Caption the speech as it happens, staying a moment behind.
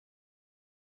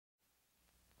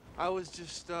I was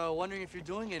just wondering if you're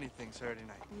doing anything Saturday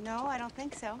night. No, I don't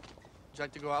think so. Would you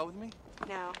like to go out with me?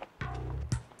 No.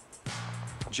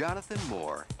 Jonathan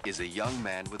Moore is a young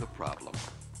man with a problem.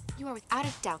 You are without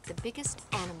a doubt the biggest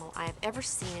animal I have ever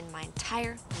seen in my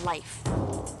entire life.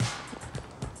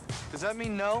 Does that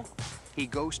mean no? He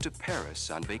goes to Paris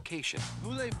on vacation.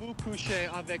 Voulez-vous coucher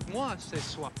avec moi ce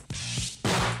soir?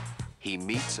 He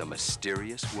meets a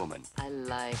mysterious woman. I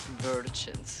like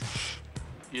virgins.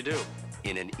 You do?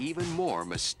 In an even more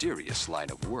mysterious line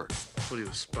of work. What are you,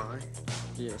 a spy?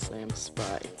 Yes, I am a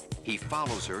spy. He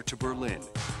follows her to Berlin.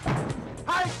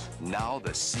 Hi! Now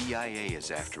the CIA is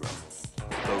after him.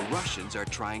 The Russians are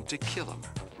trying to kill him.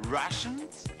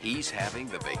 Russians? He's having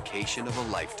the vacation of a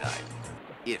lifetime,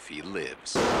 if he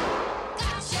lives.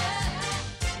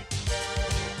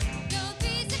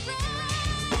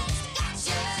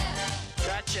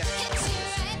 Gotcha!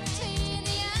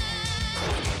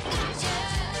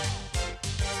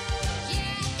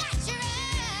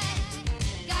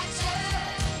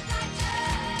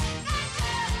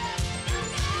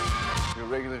 You're a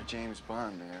regular James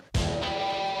Bond, man.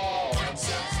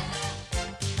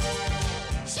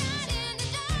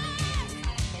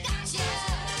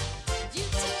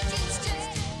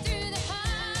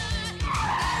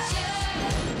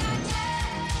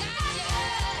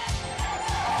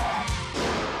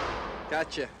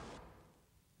 Gotcha.